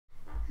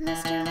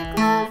Mr.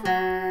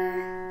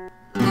 McGlover.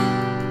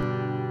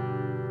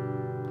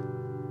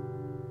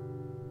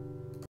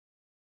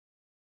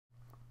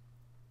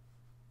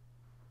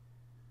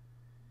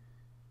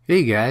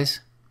 Hey guys,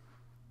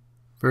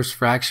 first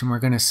fraction we're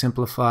going to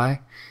simplify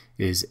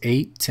is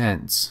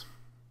 8/10.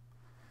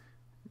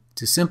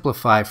 To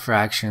simplify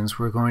fractions,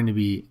 we're going to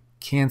be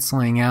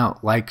canceling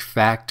out like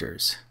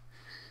factors.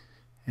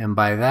 And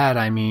by that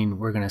I mean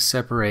we're going to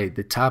separate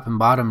the top and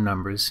bottom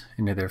numbers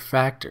into their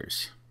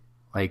factors.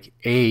 Like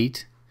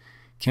 8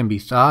 can be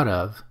thought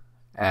of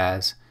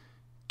as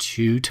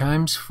 2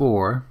 times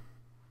 4,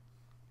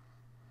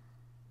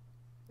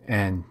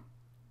 and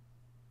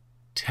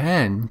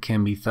 10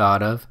 can be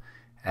thought of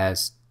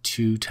as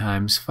 2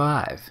 times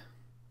 5.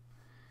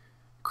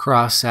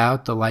 Cross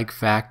out the like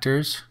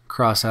factors,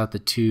 cross out the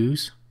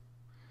 2's,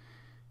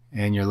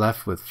 and you're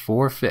left with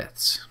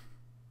 4/5.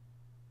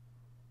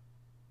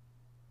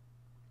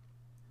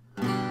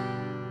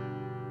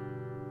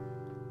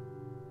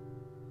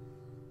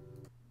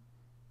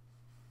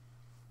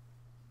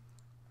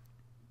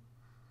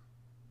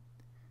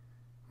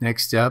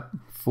 Next up,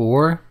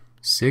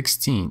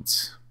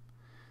 4/16.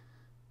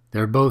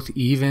 They're both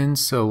even,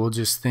 so we'll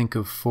just think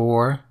of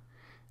 4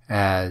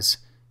 as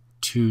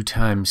 2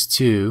 times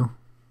 2,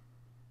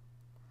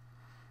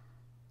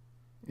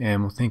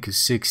 and we'll think of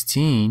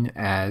 16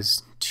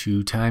 as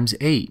 2 times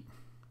 8.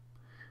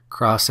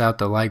 Cross out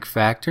the like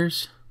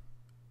factors,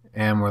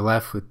 and we're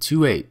left with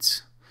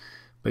 2/8.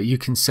 But you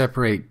can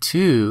separate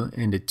 2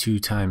 into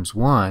 2 times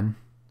 1,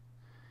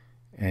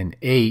 and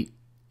 8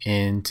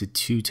 into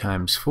 2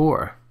 times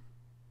 4.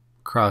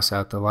 Cross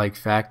out the like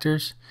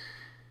factors,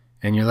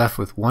 and you're left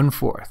with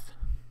 1/4.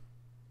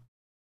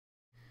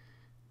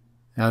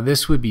 Now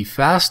this would be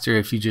faster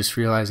if you just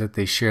realize that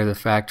they share the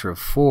factor of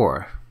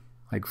 4.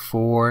 Like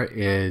 4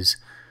 is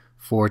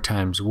 4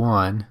 times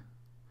 1,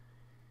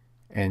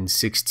 and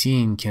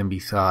 16 can be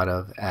thought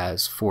of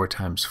as 4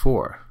 times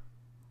 4.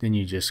 Then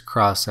you just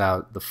cross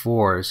out the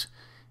 4's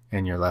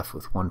and you're left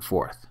with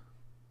 1/4.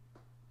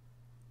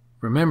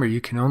 Remember,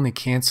 you can only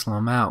cancel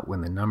them out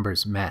when the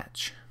numbers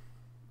match.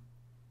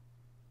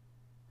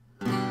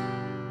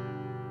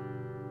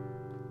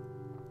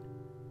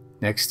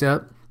 Next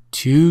up,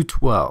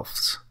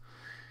 2/12.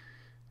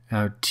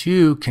 Now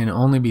 2 can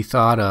only be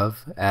thought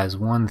of as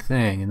one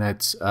thing, and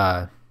that's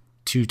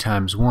 2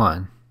 times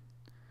 1.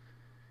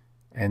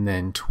 And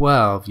then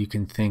 12 you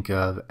can think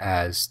of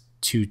as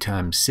 2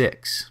 times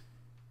 6.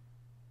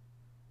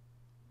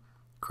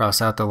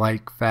 Cross out the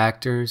like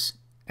factors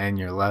and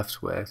you're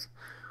left with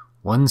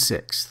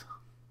 1/6.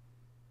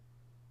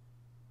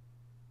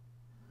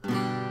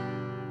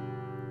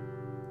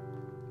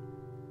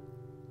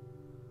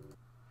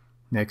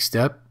 Next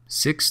up,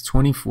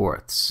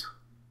 6/24.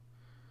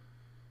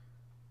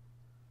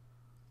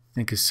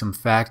 Think of some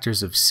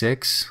factors of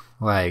 6,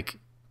 like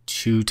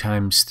 2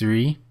 times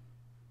 3.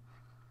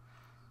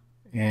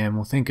 And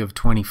we'll think of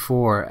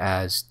 24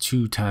 as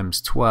 2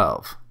 times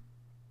 12.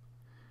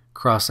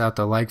 Cross out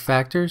the like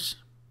factors,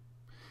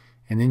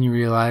 and then you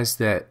realize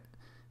that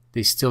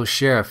they still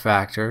share a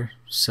factor,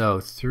 so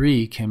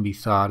 3 can be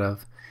thought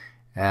of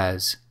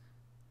as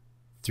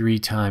 3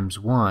 times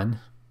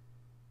 1,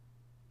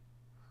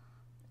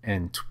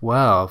 and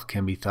 12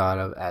 can be thought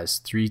of as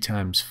 3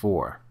 times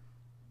 4.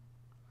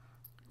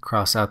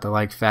 Cross out the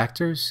like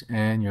factors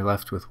and you're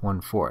left with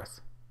 1/4.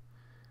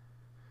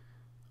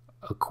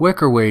 A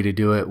quicker way to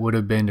do it would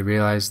have been to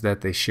realize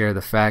that they share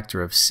the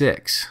factor of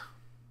 6.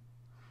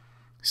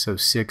 So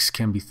 6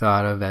 can be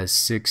thought of as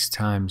 6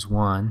 times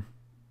 1,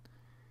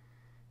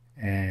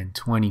 and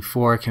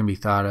 24 can be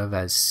thought of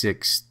as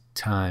 6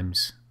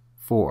 times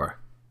 4.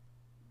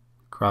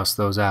 Cross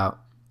those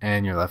out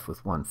and you're left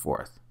with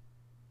 1/4.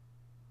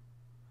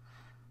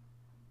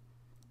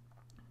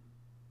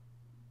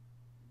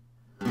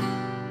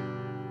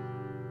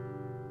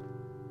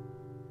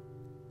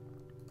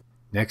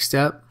 Next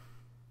up,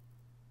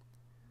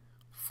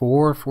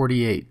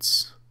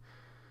 4/48.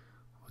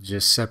 We'll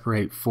just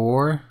separate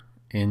 4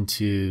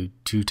 into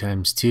 2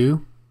 times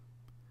 2,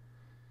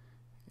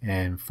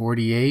 and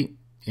 48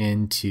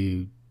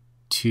 into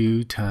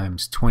 2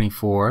 times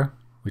 24,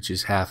 which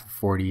is half of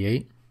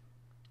 48.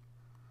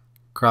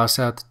 Cross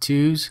out the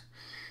 2's,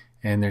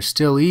 and they're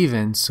still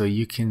even, so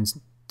you can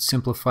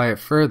simplify it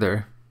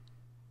further.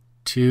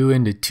 2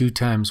 into 2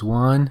 times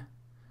 1,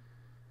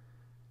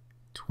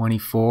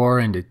 24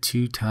 into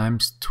 2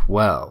 times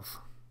 12.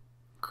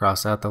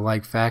 Cross out the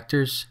like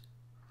factors,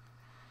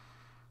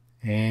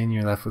 and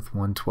you're left with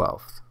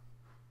 1/12.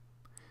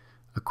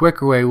 A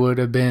quicker way would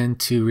have been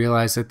to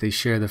realize that they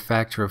share the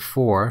factor of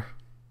 4.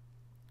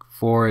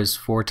 4 is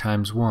 4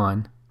 times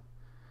 1,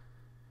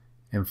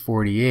 and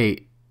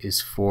 48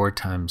 is 4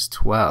 times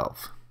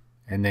 12,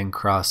 and then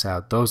cross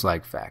out those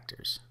like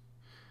factors.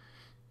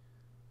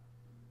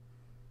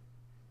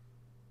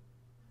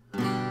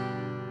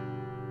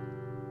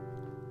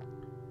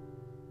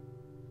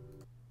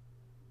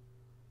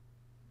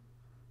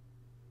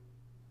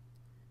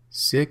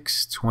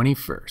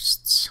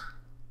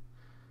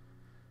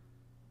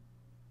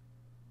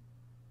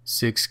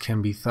 6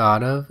 can be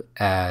thought of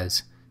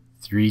as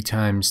 3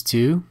 times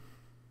 2.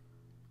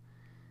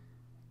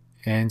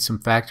 And some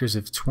factors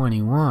of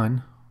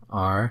 21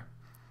 are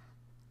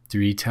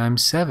 3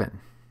 times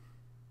 7.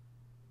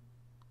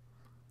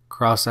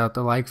 Cross out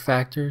the like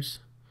factors,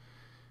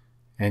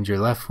 and you're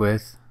left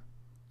with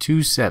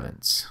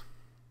 2/7.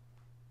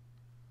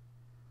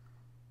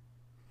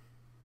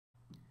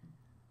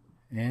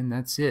 And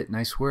that's it.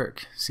 Nice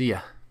work. See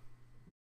ya.